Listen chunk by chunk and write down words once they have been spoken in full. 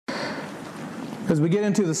As we get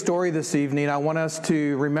into the story this evening, I want us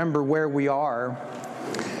to remember where we are.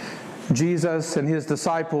 Jesus and his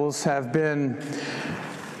disciples have been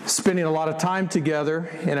spending a lot of time together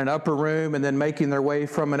in an upper room and then making their way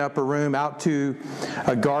from an upper room out to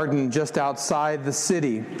a garden just outside the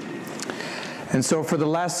city. And so for the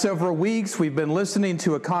last several weeks, we've been listening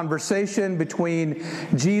to a conversation between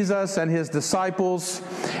Jesus and his disciples,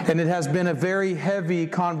 and it has been a very heavy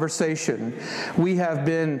conversation. We have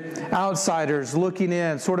been outsiders looking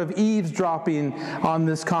in, sort of eavesdropping on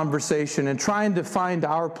this conversation and trying to find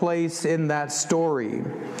our place in that story.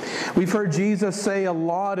 We've heard Jesus say a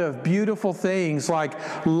lot of beautiful things like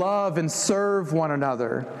love and serve one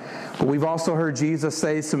another. But we've also heard Jesus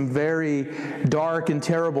say some very dark and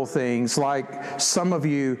terrible things like, some of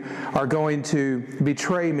you are going to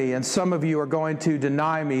betray me, and some of you are going to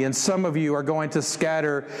deny me, and some of you are going to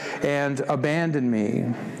scatter and abandon me.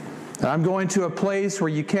 I'm going to a place where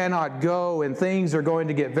you cannot go, and things are going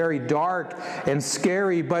to get very dark and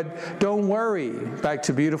scary, but don't worry. Back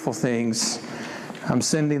to beautiful things. I'm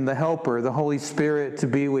sending the Helper, the Holy Spirit, to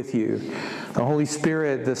be with you. The Holy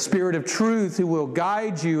Spirit, the Spirit of truth, who will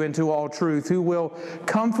guide you into all truth, who will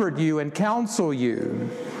comfort you and counsel you.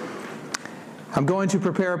 I'm going to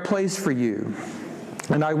prepare a place for you,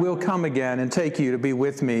 and I will come again and take you to be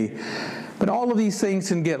with me. But all of these things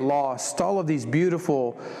can get lost. All of these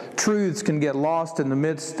beautiful truths can get lost in the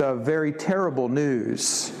midst of very terrible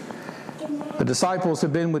news. The disciples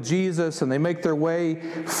have been with Jesus, and they make their way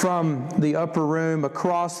from the upper room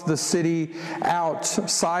across the city,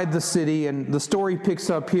 outside the city, and the story picks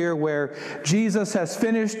up here where Jesus has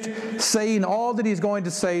finished saying all that he's going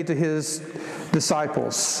to say to his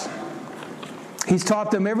disciples. He's taught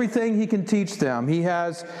them everything he can teach them. He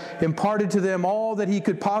has imparted to them all that he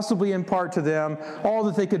could possibly impart to them, all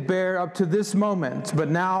that they could bear up to this moment. But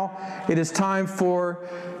now it is time for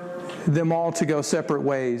them all to go separate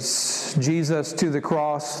ways. Jesus to the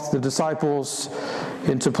cross, the disciples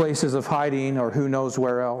into places of hiding or who knows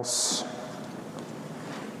where else.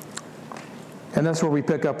 And that's where we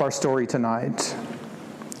pick up our story tonight.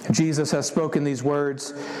 Jesus has spoken these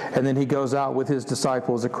words, and then he goes out with his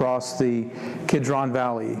disciples across the Kidron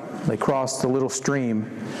Valley. They cross the little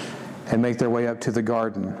stream and make their way up to the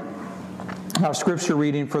garden. Our scripture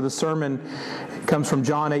reading for the sermon comes from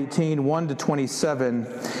John 18, 1 to 27.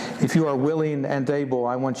 If you are willing and able,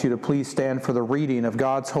 I want you to please stand for the reading of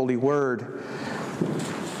God's holy word.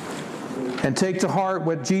 And take to heart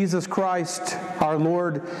what Jesus Christ, our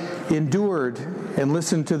Lord, endured, and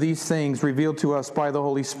listen to these things revealed to us by the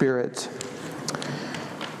Holy Spirit.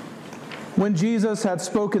 When Jesus had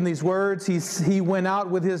spoken these words, he went out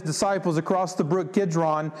with his disciples across the brook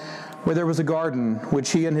Kidron, where there was a garden,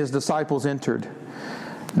 which he and his disciples entered.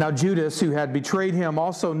 Now Judas, who had betrayed him,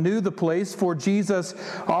 also knew the place, for Jesus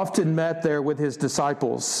often met there with his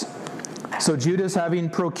disciples. So Judas, having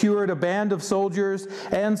procured a band of soldiers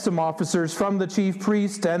and some officers from the chief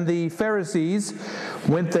priests and the Pharisees,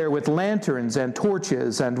 went there with lanterns and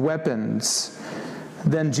torches and weapons.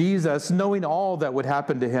 Then Jesus, knowing all that would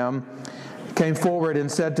happen to him, came forward and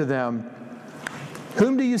said to them,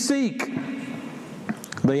 "Whom do you seek?"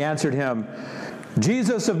 They answered him,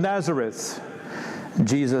 "Jesus of Nazareth."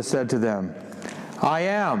 Jesus said to them, "I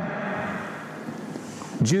am."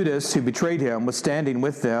 Judas, who betrayed him, was standing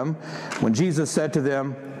with them. When Jesus said to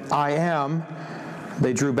them, "I am,"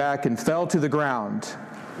 they drew back and fell to the ground.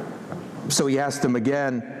 So he asked them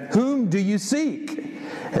again, "Whom do you seek?"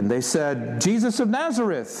 And they said, "Jesus of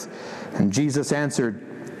Nazareth." And Jesus answered,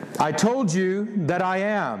 "I told you that I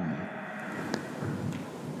am.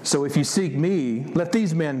 So if you seek me, let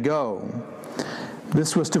these men go."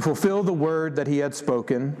 This was to fulfill the word that he had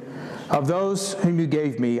spoken. "Of those whom you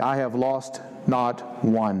gave me, I have lost not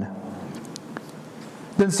one."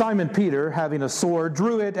 Then Simon Peter, having a sword,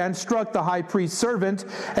 drew it and struck the high priest's servant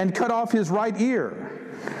and cut off his right ear.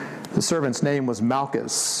 The servant's name was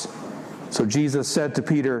Malchus. So Jesus said to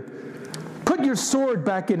Peter, "Put your sword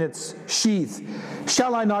back in its sheath.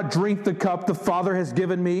 Shall I not drink the cup the Father has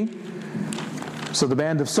given me?" So the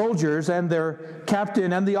band of soldiers and their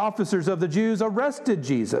captain and the officers of the Jews arrested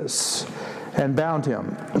Jesus and bound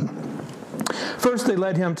him. First they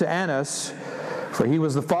led him to Annas, for he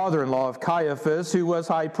was the father-in-law of Caiaphas, who was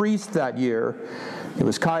high priest that year. It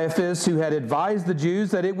was Caiaphas who had advised the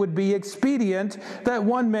Jews that it would be expedient that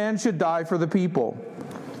one man should die for the people.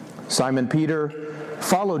 Simon Peter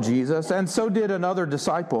followed Jesus, and so did another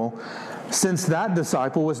disciple. Since that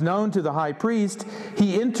disciple was known to the high priest,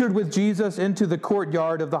 he entered with Jesus into the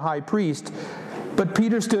courtyard of the high priest, but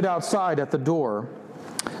Peter stood outside at the door.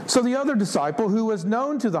 So the other disciple, who was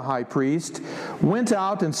known to the high priest, went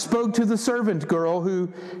out and spoke to the servant girl who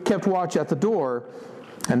kept watch at the door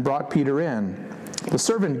and brought Peter in. The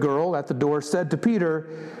servant girl at the door said to Peter,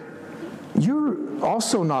 "You're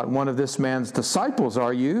also not one of this man's disciples,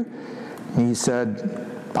 are you?" And he said,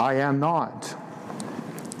 "I am not."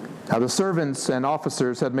 Now the servants and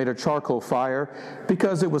officers had made a charcoal fire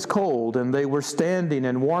because it was cold, and they were standing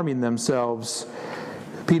and warming themselves.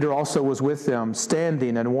 Peter also was with them,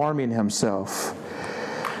 standing and warming himself.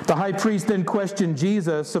 The high priest then questioned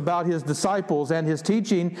Jesus about his disciples and his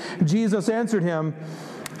teaching. Jesus answered him,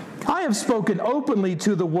 "I have spoken openly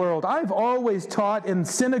to the world. I've always taught in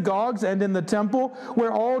synagogues and in the temple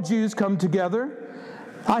where all Jews come together.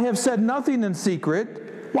 I have said nothing in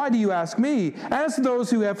secret. Why do you ask me? Ask those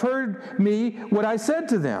who have heard me what I said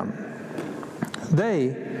to them.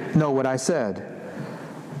 They know what I said."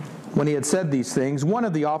 When he had said these things, one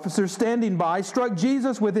of the officers standing by struck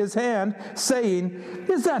Jesus with his hand, saying,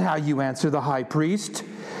 "Is that how you answer the high priest?"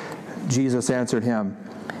 Jesus answered him,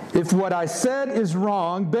 "If what I said is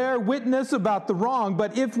wrong, bear witness about the wrong.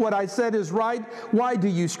 But if what I said is right, why do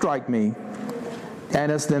you strike me?"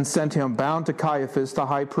 Annas then sent him bound to Caiaphas, the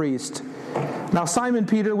high priest. Now Simon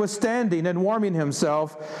Peter was standing and warming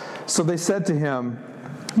himself. So they said to him,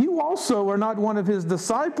 "You also are not one of his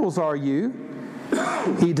disciples, are you?"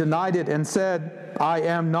 He denied it and said, "I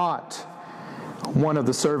am not." One of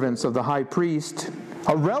the servants of the high priest,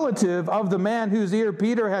 a relative of the man whose ear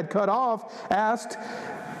Peter had cut off, asked,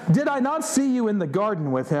 "Did I not see you in the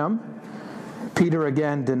garden with him?" Peter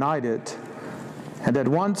again denied it, and at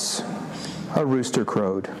once a rooster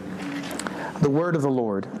crowed. The word of the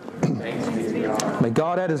Lord. May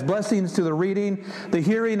God add his blessings to the reading, the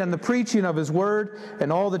hearing, and the preaching of his word.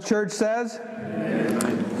 And all the church says,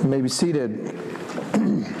 Amen. You may be seated.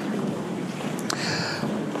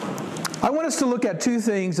 I want us to look at two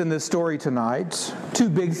things in this story tonight, two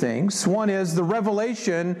big things. One is the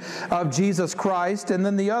revelation of Jesus Christ, and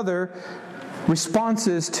then the other,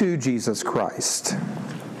 responses to Jesus Christ.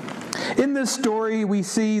 In this story, we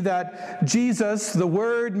see that Jesus, the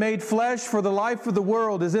Word made flesh for the life of the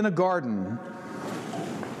world, is in a garden.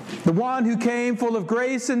 The one who came full of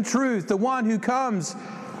grace and truth, the one who comes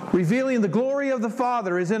revealing the glory of the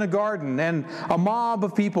Father, is in a garden, and a mob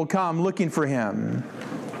of people come looking for him.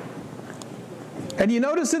 And you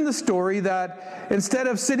notice in the story that instead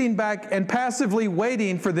of sitting back and passively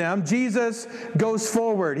waiting for them, Jesus goes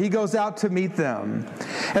forward. He goes out to meet them.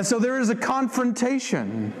 And so there is a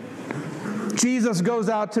confrontation. Jesus goes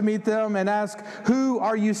out to meet them and asks, "Who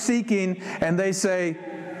are you seeking?" And they say,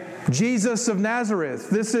 "Jesus of Nazareth."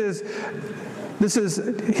 This is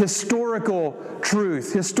historical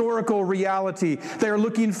truth, historical reality. They are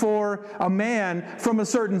looking for a man from a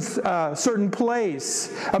certain place,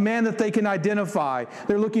 a man that they can identify.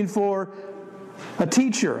 They're looking for a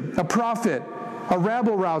teacher, a prophet, a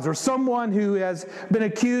rabble-rouser, someone who has been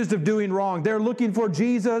accused of doing wrong. They're looking for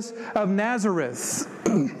Jesus of Nazareth.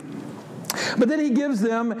 But then he gives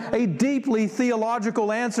them a deeply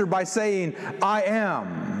theological answer by saying, "I am."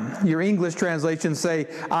 Your English translations say,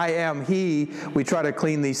 "I am he." We try to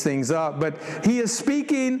clean these things up. But he is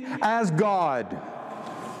speaking as God.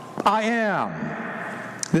 I am.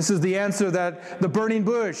 This is the answer that the burning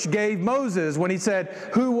bush gave Moses when he said,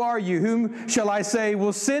 "Who are you? Whom shall I say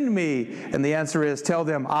will send me?" And the answer is, "Tell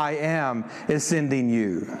them I am is sending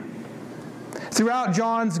you." Throughout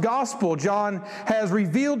John's gospel, John has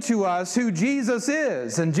revealed to us who Jesus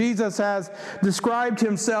is, and Jesus has described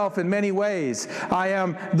himself in many ways. "I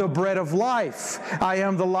am the bread of life. I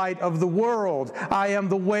am the light of the world. I am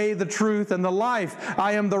the way, the truth, and the life.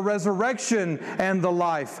 I am the resurrection and the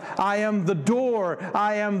life. I am the door.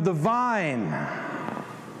 I am the vine.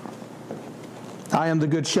 I am the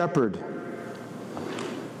good shepherd."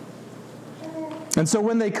 And so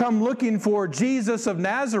when they come looking for Jesus of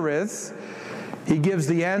Nazareth, he gives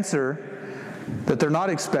the answer that they're not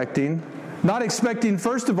expecting. Not expecting,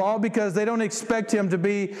 first of all, because they don't expect him to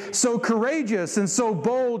be so courageous and so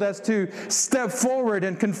bold as to step forward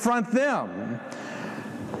and confront them.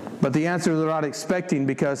 But the answer they're not expecting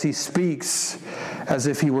because he speaks as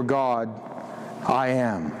if he were God. I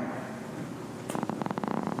am.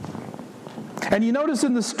 And you notice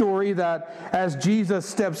in the story that as Jesus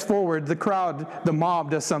steps forward, the crowd, the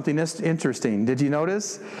mob, does something interesting. Did you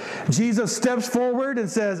notice? Jesus steps forward and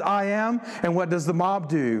says, "I am," and what does the mob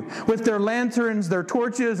do? With their lanterns, their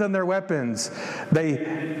torches, and their weapons,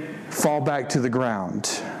 they fall back to the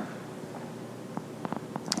ground.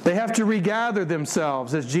 They have to regather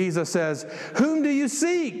themselves as Jesus says, "Whom do you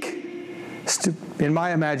seek?" In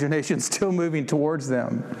my imagination, still moving towards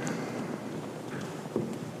them.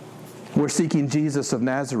 We're seeking Jesus of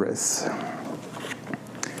Nazareth.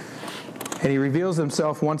 And he reveals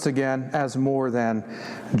himself once again as more than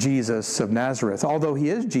Jesus of Nazareth. Although he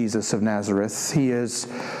is Jesus of Nazareth, he is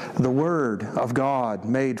the Word of God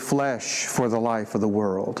made flesh for the life of the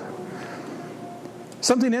world.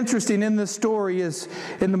 Something interesting in this story is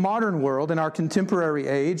in the modern world, in our contemporary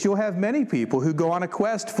age, you'll have many people who go on a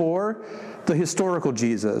quest for the historical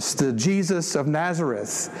Jesus, the Jesus of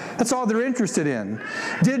Nazareth. That's all they're interested in.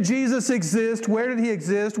 Did Jesus exist? Where did he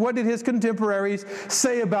exist? What did his contemporaries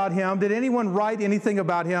say about him? Did anyone write anything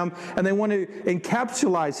about him? And they want to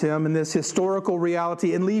encapsulate him in this historical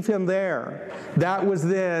reality and leave him there. That was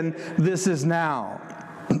then, this is now.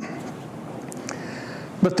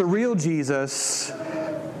 But the real Jesus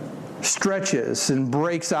stretches and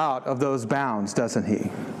breaks out of those bounds, doesn't he?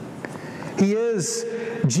 He is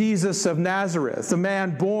Jesus of Nazareth, a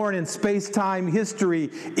man born in space-time history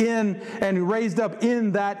in and raised up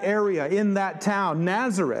in that area, in that town,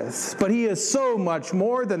 Nazareth. But he is so much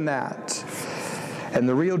more than that. And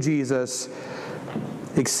the real Jesus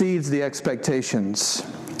exceeds the expectations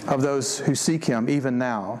of those who seek him even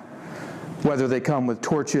now, whether they come with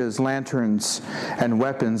torches, lanterns, and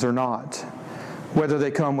weapons or not. Whether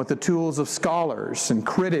they come with the tools of scholars and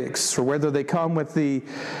critics, or whether they come with the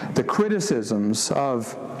criticisms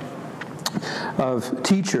of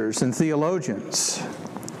teachers and theologians.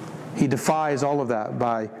 He defies all of that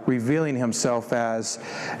by revealing himself as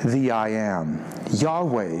the I Am,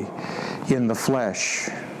 Yahweh in the flesh,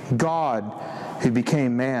 God who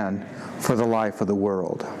became man for the life of the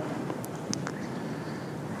world.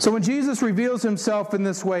 So when Jesus reveals himself in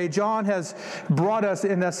this way, John has brought us,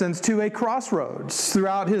 in essence, to a crossroads.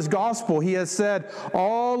 Throughout his gospel, he has said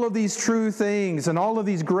all of these true things and all of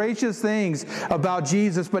these gracious things about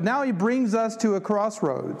Jesus, but now he brings us to a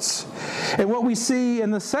crossroads. And what we see in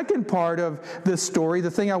the second part of this story, the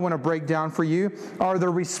thing I want to break down for you, are the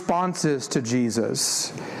responses to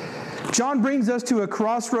Jesus. John brings us to a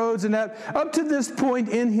crossroads, and that up to this point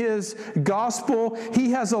in his gospel,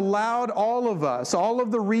 he has allowed all of us, all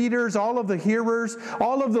of the readers, all of the hearers,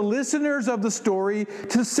 all of the listeners of the story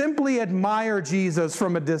to simply admire Jesus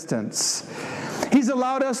from a distance. He's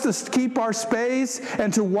allowed us to keep our space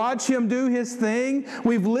and to watch him do his thing.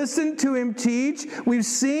 We've listened to him teach. We've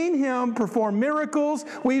seen him perform miracles.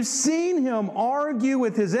 We've seen him argue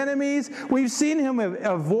with his enemies. We've seen him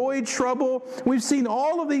avoid trouble. We've seen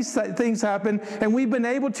all of these things happen, and we've been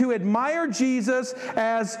able to admire Jesus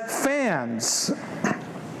as fans,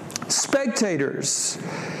 spectators,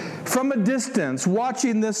 from a distance,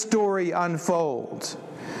 watching this story unfold.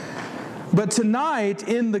 But tonight,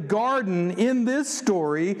 in the garden, in this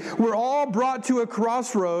story, we're all brought to a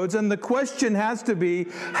crossroads, and the question has to be,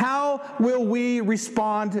 how will we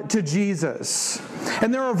respond to Jesus?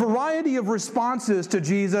 And there are a variety of responses to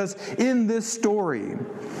Jesus in this story.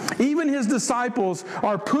 Even his disciples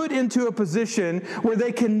are put into a position where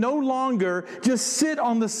they can no longer just sit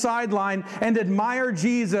on the sideline and admire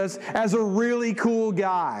Jesus as a really cool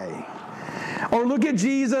guy, or look at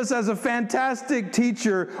Jesus as a fantastic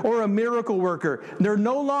teacher or a miracle worker. They're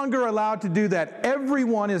no longer allowed to do that.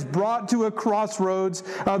 Everyone is brought to a crossroads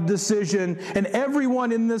of decision, and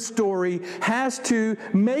everyone in this story has to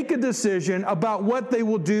make a decision about what they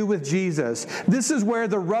will do with Jesus. This is where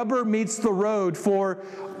the rubber meets the road for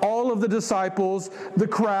all of the disciples, the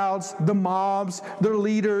crowds, the mobs, the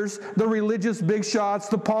leaders, the religious big shots,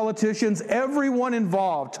 the politicians, everyone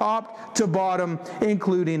involved, top to bottom,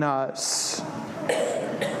 including us.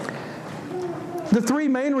 The three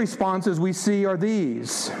main responses we see are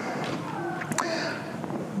these.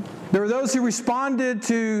 There were those who responded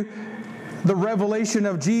to the revelation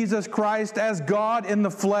of Jesus Christ as God in the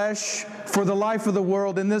flesh for the life of the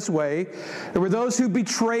world in this way. There were those who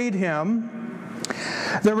betrayed him.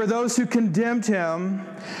 There were those who condemned him,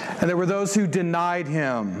 and there were those who denied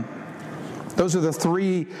him. Those are the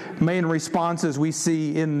three main responses we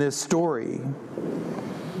see in this story.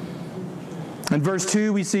 In verse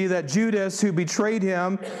 2, we see that Judas, who betrayed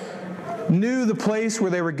him, knew the place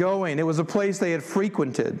where they were going. It was a place they had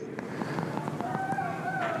frequented.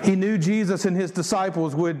 He knew Jesus and his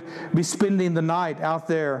disciples would be spending the night out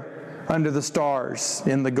there under the stars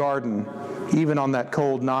in the garden, even on that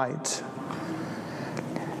cold night.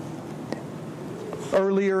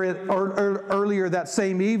 Earlier that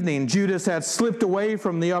same evening, Judas had slipped away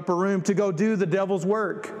from the upper room to go do the devil's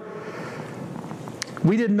work.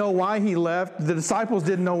 We didn't know why he left. The disciples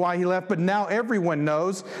didn't know why he left, but now everyone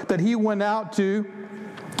knows that he went out to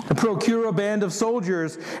and procure a band of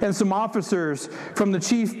soldiers and some officers from the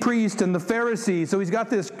chief priest and the Pharisees. So he's got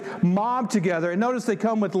this mob together. And notice they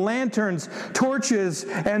come with lanterns, torches,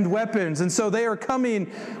 and weapons. And so they are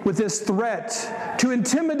coming with this threat to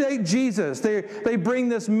intimidate Jesus. They bring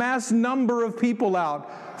this mass number of people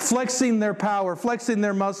out, flexing their power, flexing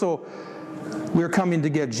their muscle. We're coming to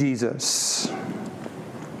get Jesus.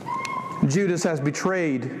 Judas has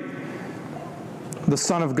betrayed the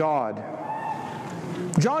Son of God.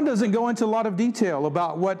 John doesn't go into a lot of detail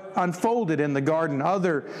about what unfolded in the garden.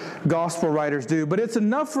 Other gospel writers do. But it's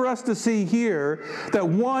enough for us to see here that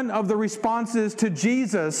one of the responses to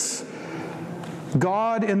Jesus,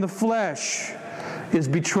 God in the flesh, is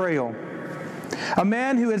betrayal. A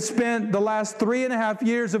man who had spent the last 3.5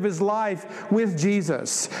 years of his life with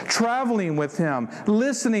Jesus, traveling with him,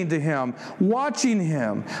 listening to him, watching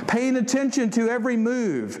him, paying attention to every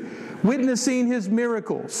move, witnessing his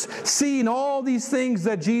miracles, seeing all these things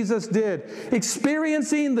that Jesus did,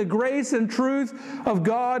 experiencing the grace and truth of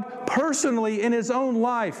God personally in his own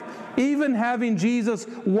life, even having Jesus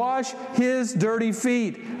wash his dirty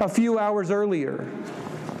feet a few hours earlier.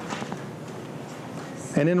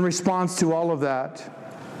 And in response to all of that,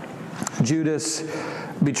 Judas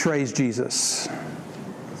betrays Jesus.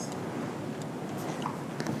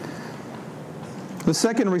 The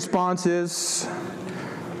second response is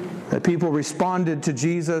that people responded to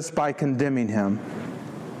Jesus by condemning him.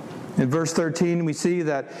 In verse 13, we see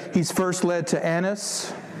that he's first led to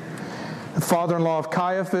Annas, the father-in-law of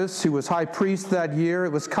Caiaphas, who was high priest that year.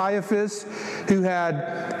 It was Caiaphas who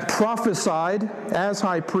had prophesied as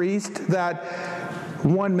high priest that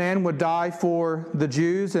one man would die for the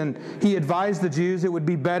Jews, and he advised the Jews it would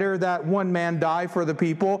be better that one man die for the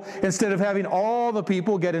people instead of having all the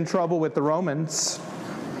people get in trouble with the Romans.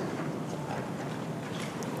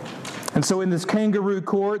 And so in this kangaroo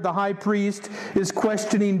court, the high priest is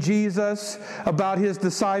questioning Jesus about his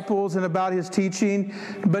disciples and about his teaching.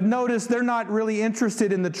 But notice they're not really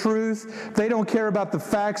interested in the truth. They don't care about the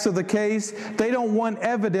facts of the case. They don't want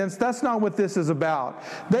evidence. That's not what this is about.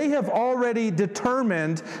 They have already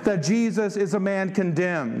determined that Jesus is a man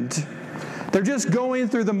condemned. They're just going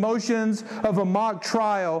through the motions of a mock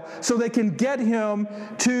trial so they can get him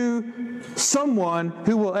to someone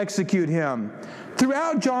who will execute him.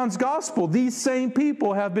 Throughout John's gospel, these same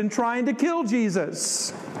people have been trying to kill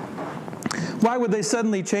Jesus. Why would they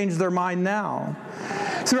suddenly change their mind now?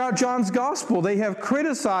 Throughout John's gospel, they have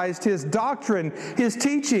criticized his doctrine, his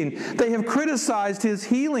teaching. They have criticized his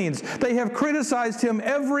healings. They have criticized him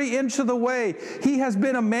every inch of the way. He has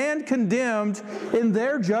been a man condemned in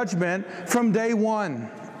their judgment from day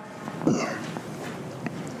one.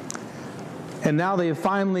 And now they have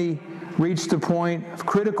finally reached the point of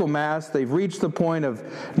critical mass. They've reached the point of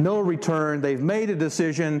no return. They've made a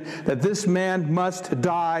decision that this man must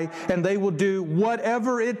die, and they will do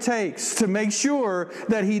whatever it takes to make sure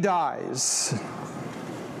that he dies.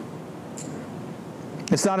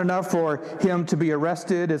 It's not enough for him to be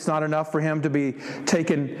arrested. It's not enough for him to be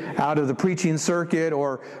taken out of the preaching circuit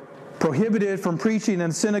or prohibited from preaching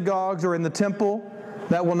in synagogues or in the temple.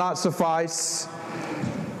 That will not suffice.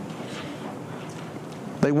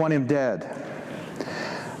 They want him dead.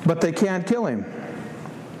 But they can't kill him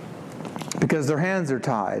because their hands are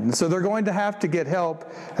tied. And so they're going to have to get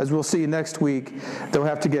help, as we'll see next week. They'll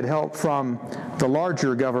have to get help from the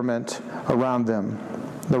larger government around them,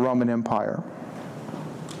 the Roman Empire.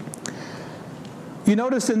 You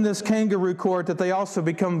notice in this kangaroo court that they also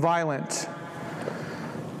become violent.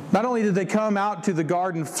 Not only did they come out to the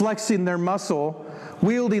garden flexing their muscle,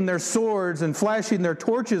 wielding their swords and flashing their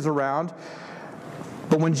torches around,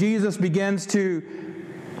 but when Jesus begins to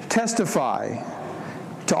testify,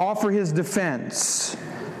 to offer his defense,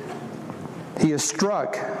 he is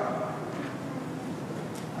struck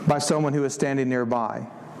by someone who is standing nearby.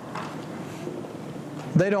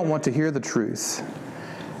 They don't want to hear the truth,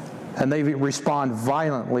 and they respond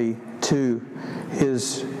violently to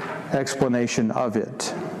his explanation of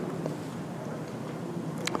it.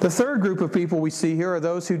 The third group of people we see here are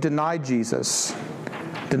those who denied Jesus.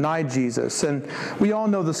 And we all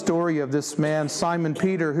know the story of this man, Simon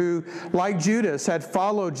Peter, who, like Judas, had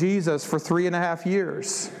followed Jesus for 3.5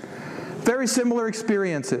 years. Very similar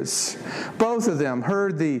experiences. Both of them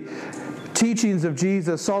heard the teachings of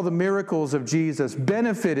Jesus, saw the miracles of Jesus,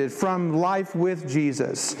 benefited from life with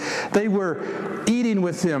Jesus. They were eating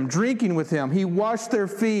with him, drinking with him. He washed their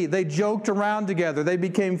feet. They joked around together. They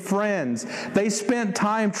became friends. They spent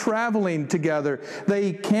time traveling together.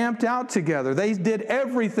 They camped out together. They did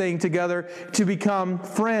everything together to become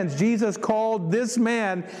friends. Jesus called this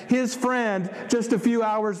man his friend just a few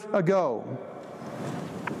hours ago.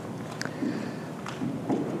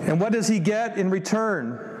 And what does he get in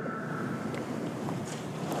return?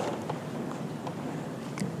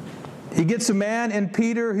 He gets a man in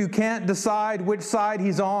Peter who can't decide which side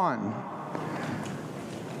he's on.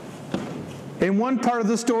 In one part of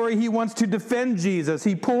the story, he wants to defend Jesus.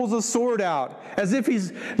 He pulls a sword out as if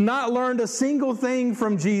he's not learned a single thing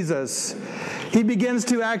from Jesus. He begins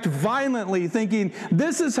to act violently, thinking,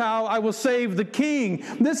 this is how I will save the king.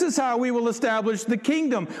 This is how we will establish the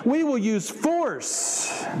kingdom. We will use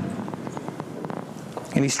force.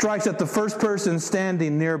 And he strikes at the first person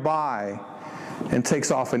standing nearby and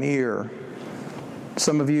takes off an ear.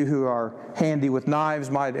 Some of you who are handy with knives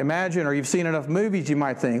might imagine, or you've seen enough movies, you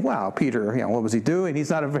might think, wow, Peter, what was he doing? He's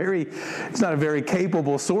not a very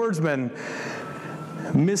capable swordsman,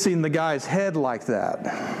 missing the guy's head like that,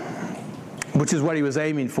 which is what he was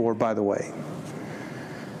aiming for, by the way.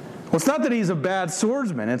 Well, it's not that he's a bad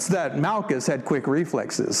swordsman, it's that Malchus had quick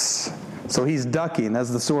reflexes. So he's ducking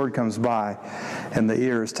as the sword comes by and the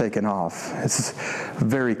ear is taken off. It's a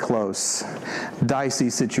very close, dicey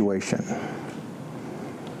situation.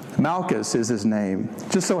 Malchus is his name.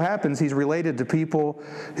 Just so happens he's related to people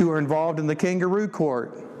who are involved in the kangaroo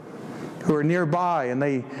court, who are nearby, and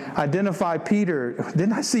they identify Peter.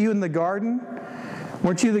 Didn't I see you in the garden?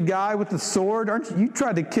 Weren't you the guy with the sword? You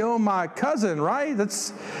tried to kill my cousin, right?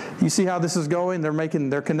 You see how this is going?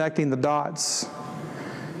 They're connecting the dots.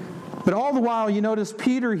 But all the while, you notice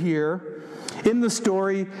Peter here in the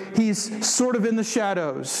story, he's sort of in the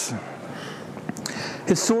shadows.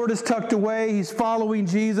 His sword is tucked away. He's following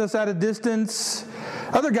Jesus at a distance.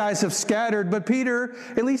 Other guys have scattered, but Peter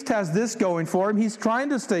at least has this going for him. He's trying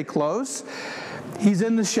to stay close. He's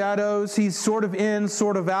in the shadows. He's sort of in,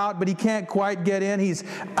 sort of out, but he can't quite get in. He's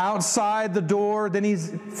outside the door. Then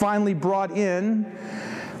he's finally brought in.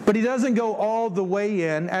 But he doesn't go all the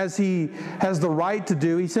way in as he has the right to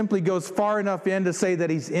do. He simply goes far enough in to say that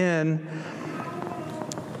he's in.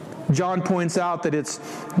 John points out that it's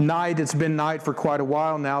night. It's been night for quite a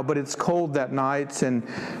while now, but it's cold that night. And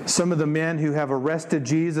some of the men who have arrested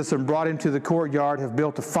Jesus and brought him to the courtyard have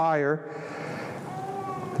built a fire.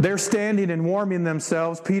 They're standing and warming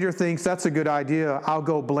themselves. Peter thinks, that's a good idea. I'll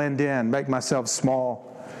go blend in, make myself small.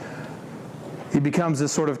 He becomes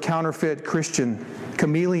this sort of counterfeit Christian,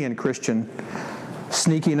 chameleon Christian,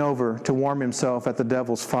 sneaking over to warm himself at the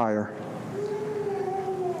devil's fire.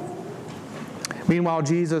 Meanwhile,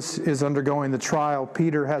 Jesus is undergoing the trial.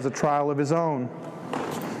 Peter has a trial of his own.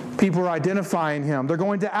 People are identifying him. They're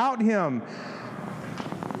going to out him.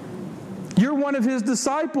 You're one of his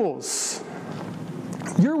disciples.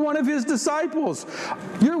 You're one of his disciples.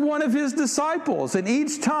 You're one of his disciples. And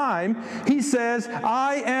each time he says,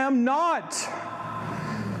 I am not.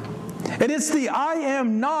 And it's the I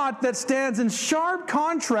am not that stands in sharp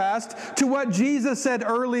contrast to what Jesus said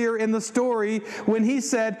earlier in the story when he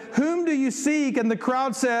said, whom do you seek? And the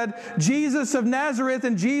crowd said, Jesus of Nazareth.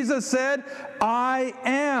 And Jesus said, I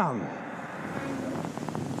am.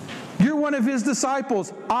 You're one of his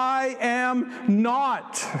disciples. I am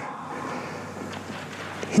not.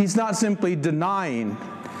 He's not simply denying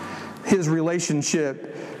his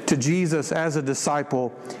relationship to Jesus as a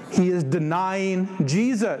disciple. He is denying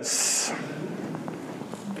Jesus.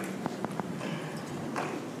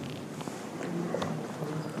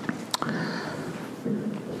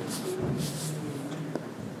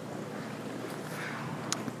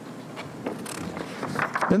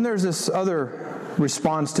 Then there's this other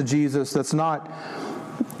response to Jesus that's not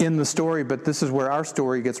in the story, but this is where our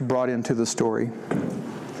story gets brought into the story.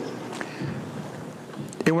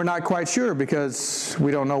 And we're not quite sure because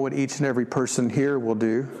we don't know what each and every person here will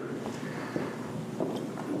do.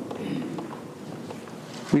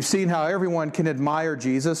 We've seen how everyone can admire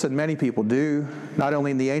Jesus, and many people do, not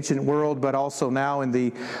only in the ancient world, but also now in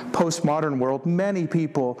the postmodern world. Many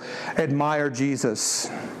people admire Jesus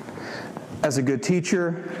as a good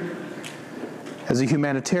teacher, as a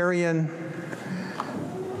humanitarian.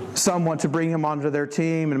 Some want to bring him onto their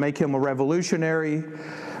team and make him a revolutionary.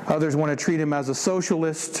 Others want to treat him as a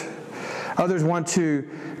socialist. Others want to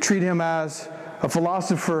treat him as a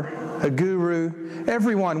philosopher, a guru.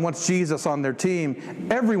 Everyone wants Jesus on their team.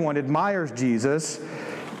 Everyone admires Jesus.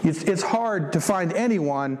 It's hard to find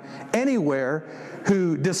anyone, anywhere,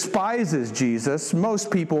 who despises Jesus. Most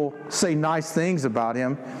people say nice things about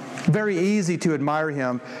him. Very easy to admire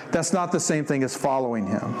him. That's not the same thing as following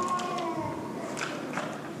him.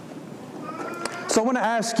 So I want to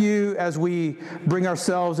ask you, as we bring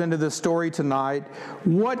ourselves into this story tonight,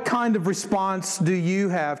 what kind of response do you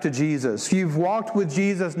have to Jesus? You've walked with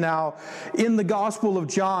Jesus now in the Gospel of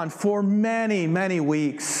John for many, many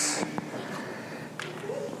weeks.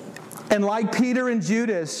 And like Peter and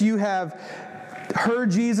Judas, you have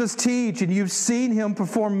heard Jesus teach and you've seen him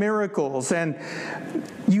perform miracles and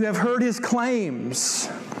you have heard his claims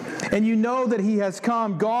and you know that he has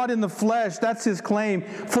come, God in the flesh, that's his claim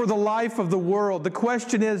for the life of the world. The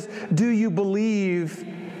question is, do you believe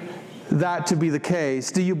that to be the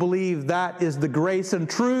case? Do you believe that is the grace and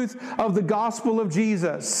truth of the gospel of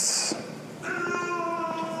Jesus?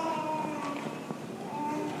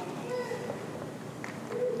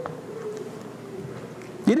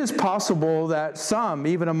 It is possible that some,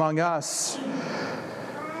 even among us,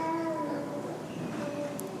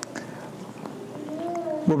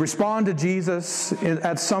 will respond to Jesus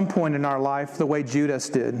at some point in our life the way Judas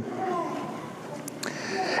did.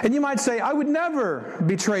 And you might say, I would never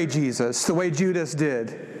betray Jesus the way Judas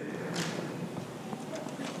did.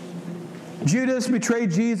 Judas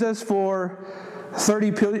betrayed Jesus for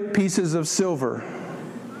 30 pieces of silver.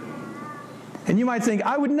 And you might think,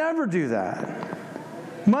 I would never do that.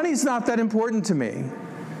 Money's not that important to me.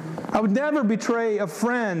 I would never betray a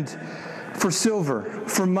friend for silver,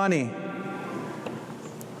 for money.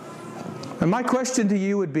 And my question to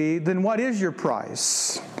you would be, then what is your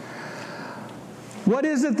price? What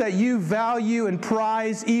is it that you value and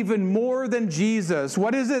prize even more than Jesus?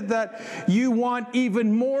 What is it that you want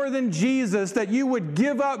even more than Jesus, that you would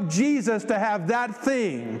give up Jesus to have that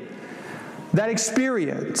thing, that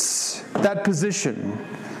experience, that position?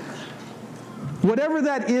 Whatever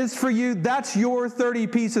that is for you, that's your 30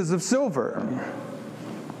 pieces of silver.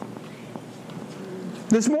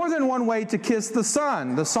 There's more than one way to kiss the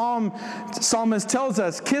Son. The psalmist tells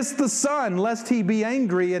us, kiss the Son, lest he be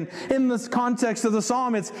angry. And in this context of the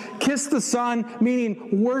psalm, it's kiss the Son,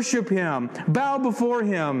 meaning worship him, bow before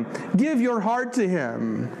him, give your heart to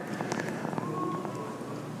him.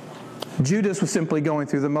 Judas was simply going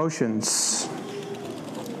through the motions.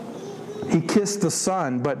 He kissed the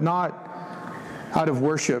Son, but not out of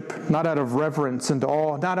worship, not out of reverence and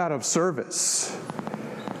awe, not out of service,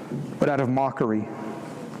 but out of mockery.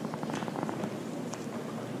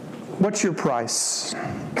 What's your price?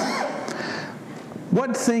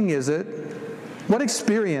 What thing is it? What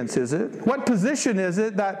experience is it? What position is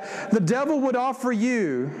it that the devil would offer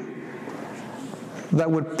you that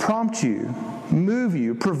would prompt you, move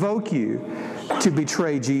you, provoke you to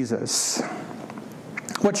betray Jesus?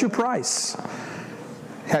 What's your price?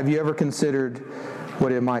 Have you ever considered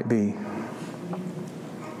what it might be?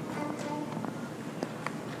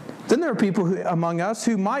 Then there are people among us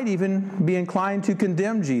who might even be inclined to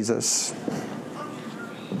condemn Jesus.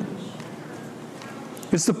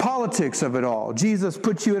 It's the politics of it all. Jesus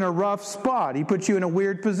puts you in a rough spot. He puts you in a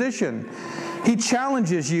weird position. He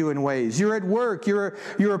challenges you in ways. You're at work. You're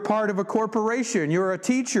a part of a corporation. You're a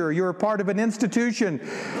teacher. You're a part of an institution.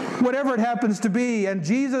 Whatever it happens to be. And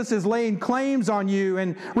Jesus is laying claims on you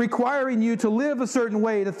and requiring you to live a certain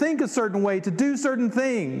way, to think a certain way, to do certain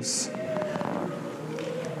things.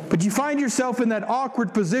 But you find yourself in that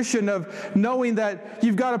awkward position of knowing that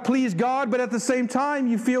you've got to please God, but at the same time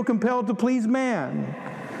you feel compelled to please man.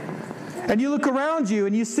 And you look around you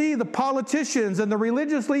and you see the politicians and the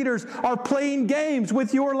religious leaders are playing games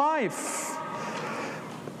with your life.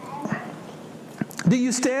 Do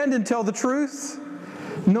you stand and tell the truth?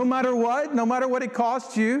 No matter what it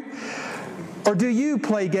costs you? Or do you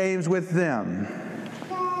play games with them?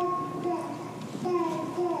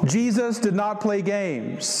 Jesus did not play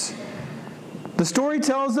games. The story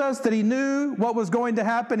tells us that he knew what was going to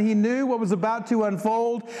happen. He knew what was about to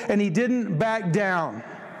unfold, and he didn't back down.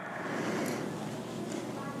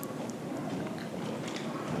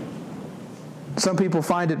 Some people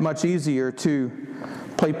find it much easier to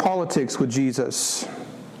play politics with Jesus,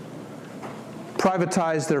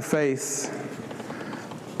 privatize their faith,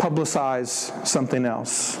 publicize something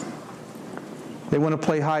else. They want to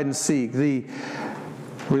play hide and seek. The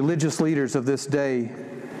religious leaders of this day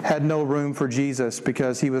had no room for Jesus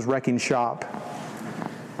because he was wrecking shop.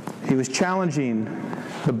 He was challenging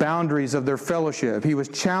the boundaries of their fellowship. He was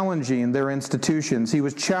challenging their institutions. He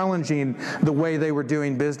was challenging the way they were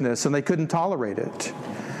doing business, and they couldn't tolerate it.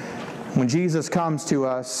 When Jesus comes to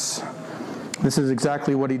us, this is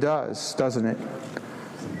exactly what he does, doesn't it?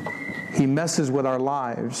 He messes with our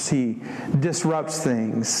lives. He disrupts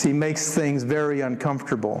things. He makes things very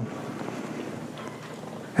uncomfortable.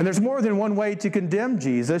 And there's more than one way to condemn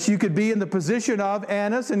Jesus. You could be in the position of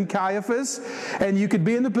Annas and Caiaphas, and you could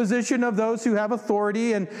be in the position of those who have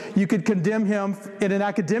authority, and you could condemn him in an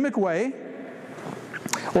academic way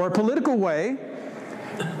or a political way.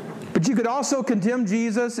 But you could also condemn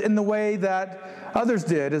Jesus in the way that others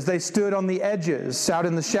did as they stood on the edges, out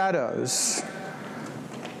in the shadows,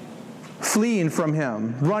 fleeing from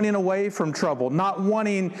him, running away from trouble, not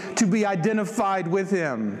wanting to be identified with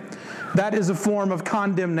him, That is a form of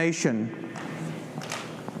condemnation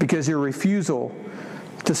because your refusal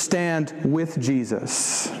to stand with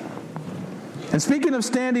Jesus. And speaking of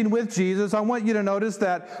standing with Jesus, I want you to notice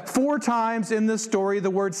that 4 times in this story the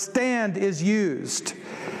word stand is used.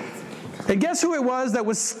 And guess who it was that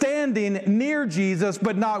was standing near Jesus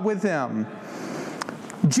but not with him?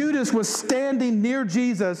 Judas was standing near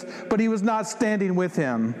Jesus, but he was not standing with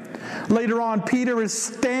him. Later on, Peter is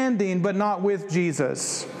standing but not with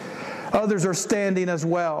Jesus. Others are standing as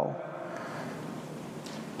well.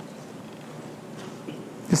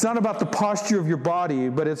 It's not about the posture of your body,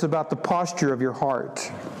 but it's about the posture of your heart.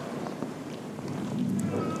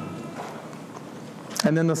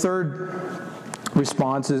 And then the third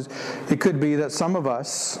response is, it could be that some of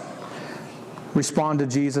us respond to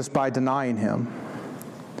Jesus by denying him.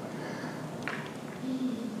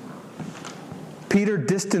 Peter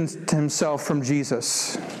distanced himself from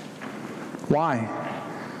Jesus. Why?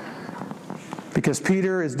 Because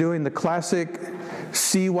Peter is doing the classic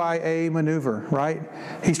CYA maneuver, right?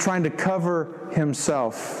 He's trying to cover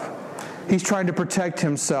himself. He's trying to protect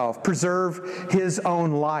himself, preserve his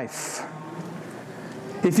own life.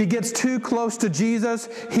 If he gets too close to Jesus,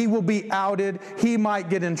 he will be outed. He might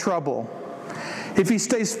get in trouble. If he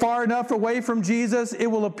stays far enough away from Jesus, it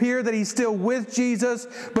will appear that he's still with Jesus,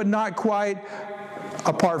 but not quite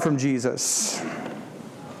apart from Jesus.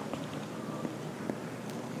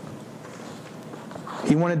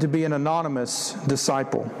 He wanted to be an anonymous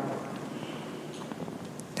disciple.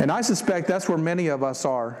 And I suspect that's where many of us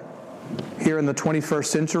are here in the 21st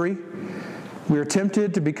century. We are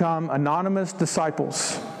tempted to become anonymous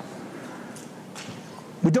disciples.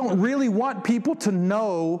 We don't really want people to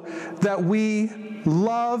know that we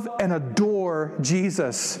love and adore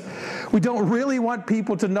Jesus. We don't really want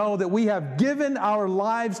people to know that we have given our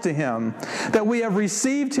lives to him, that we have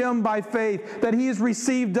received him by faith, that he has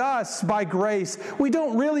received us by grace. We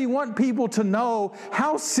don't really want people to know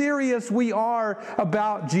how serious we are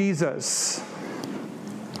about Jesus.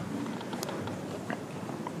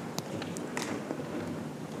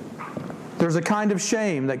 There's a kind of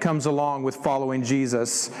shame that comes along with following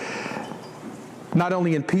Jesus, not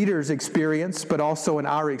only in Peter's experience, but also in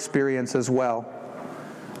our experience as well.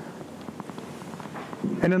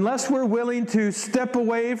 And unless we're willing to step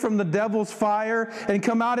away from the devil's fire and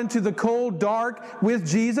come out into the cold dark with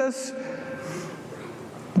Jesus,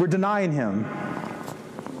 we're denying him.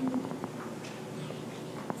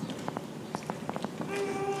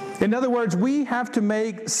 In other words, we have to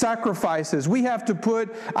make sacrifices. We have to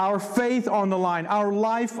put our faith on the line, our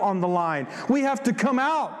life on the line. We have to come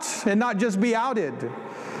out and not just be outed.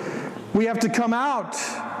 We have to come out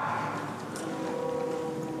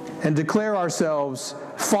and declare ourselves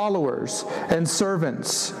followers and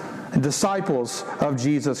servants and disciples of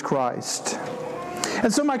Jesus Christ.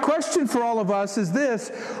 And so my question for all of us is this: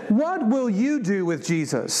 what will you do with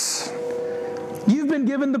Jesus? You've been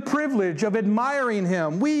given the privilege of admiring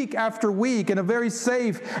him week after week in a very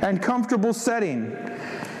safe and comfortable setting.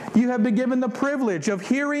 You have been given the privilege of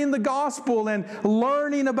hearing the gospel and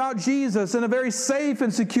learning about Jesus in a very safe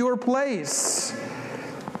and secure place.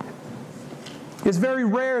 It's very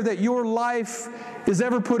rare that your life is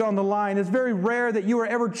ever put on the line. It's very rare that you are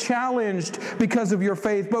ever challenged because of your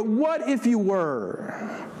faith. But what if you were?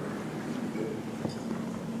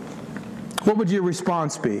 What would your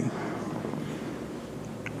response be?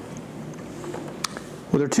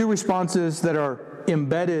 Well, there are 2 responses that are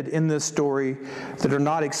embedded in this story that are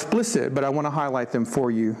not explicit, but I want to highlight them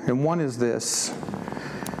for you. And one is this: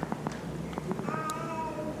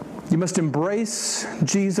 you must embrace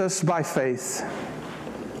Jesus by faith.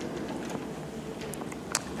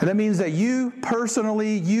 And that means that you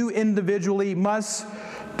personally, you individually must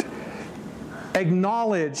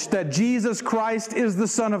acknowledge that Jesus Christ is the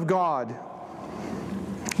Son of God.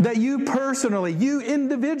 That you personally, you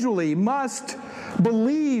individually must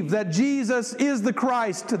believe that Jesus is the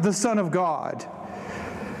Christ, the Son of God.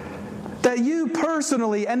 That you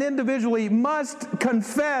personally and individually must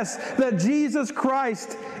confess that Jesus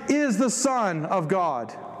Christ is the Son of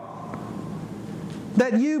God.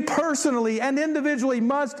 That you personally and individually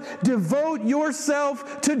must devote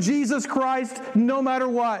yourself to Jesus Christ no matter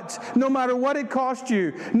what it costs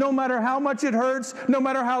you, no matter how much it hurts, no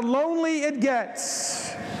matter how lonely it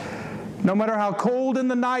gets, no matter how cold in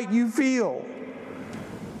the night you feel.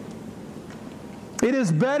 It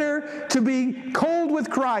is better to be cold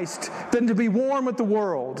with Christ than to be warm with the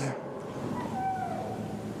world.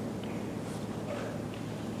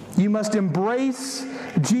 You must embrace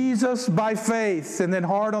Jesus by faith, and then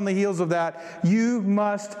hard on the heels of that, you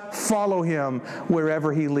must follow him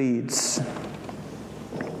wherever he leads.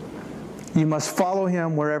 You must follow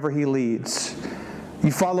him wherever he leads.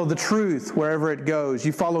 You follow the truth wherever it goes.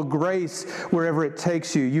 You follow grace wherever it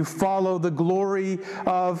takes you. You follow the glory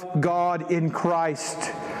of God in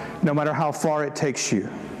Christ, no matter how far it takes you.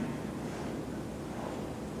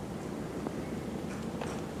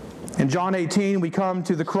 In John 18, we come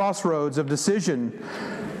to the crossroads of decision,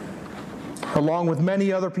 along with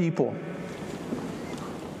many other people.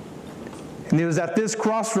 And it was at this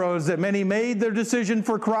crossroads that many made their decision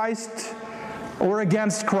for Christ or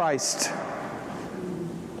against Christ.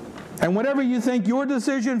 And whatever you think your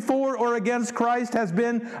decision for or against Christ has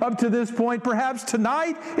been up to this point, perhaps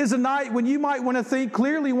tonight is a night when you might want to think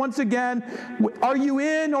clearly once again, are you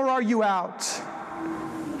in or are you out?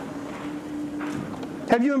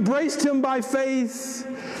 Have you embraced him by faith?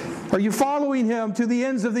 Are you following him to the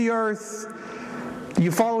ends of the earth? Do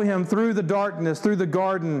you follow him through the darkness, through the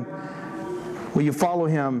garden? Will you follow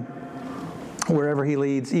him wherever he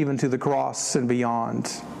leads, even to the cross and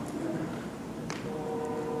beyond?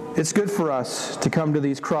 It's good for us to come to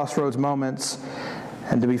these crossroads moments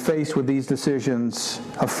and to be faced with these decisions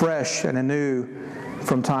afresh and anew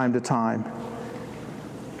from time to time.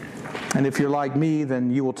 And if you're like me,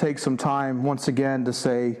 then you will take some time once again to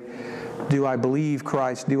say, do I believe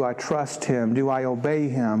Christ? Do I trust him? Do I obey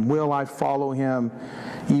him? Will I follow him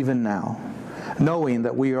even now? Knowing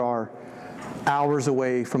that we are hours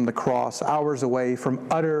away from the cross, hours away from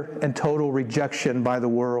utter and total rejection by the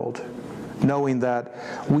world. Knowing that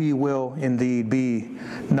we will indeed be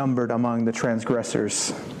numbered among the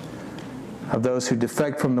transgressors, of those who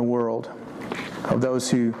defect from the world, of those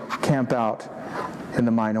who camp out in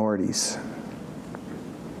the minorities.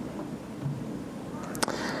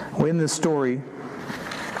 Well, in this story,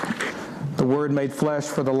 the Word made flesh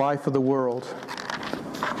for the life of the world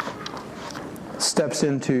steps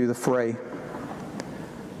into the fray.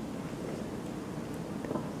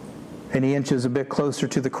 And he inches a bit closer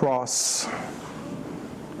to the cross.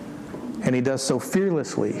 And he does so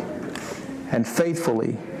fearlessly and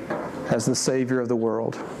faithfully as the Savior of the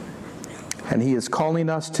world. And he is calling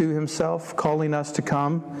us to himself, calling us to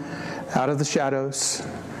come out of the shadows,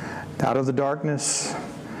 out of the darkness,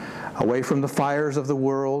 away from the fires of the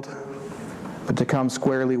world, but to come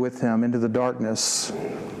squarely with him into the darkness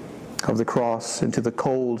of the cross, into the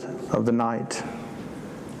cold of the night.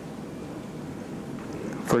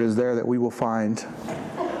 For it is there that we will find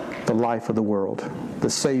the life of the world, the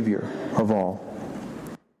Savior of all.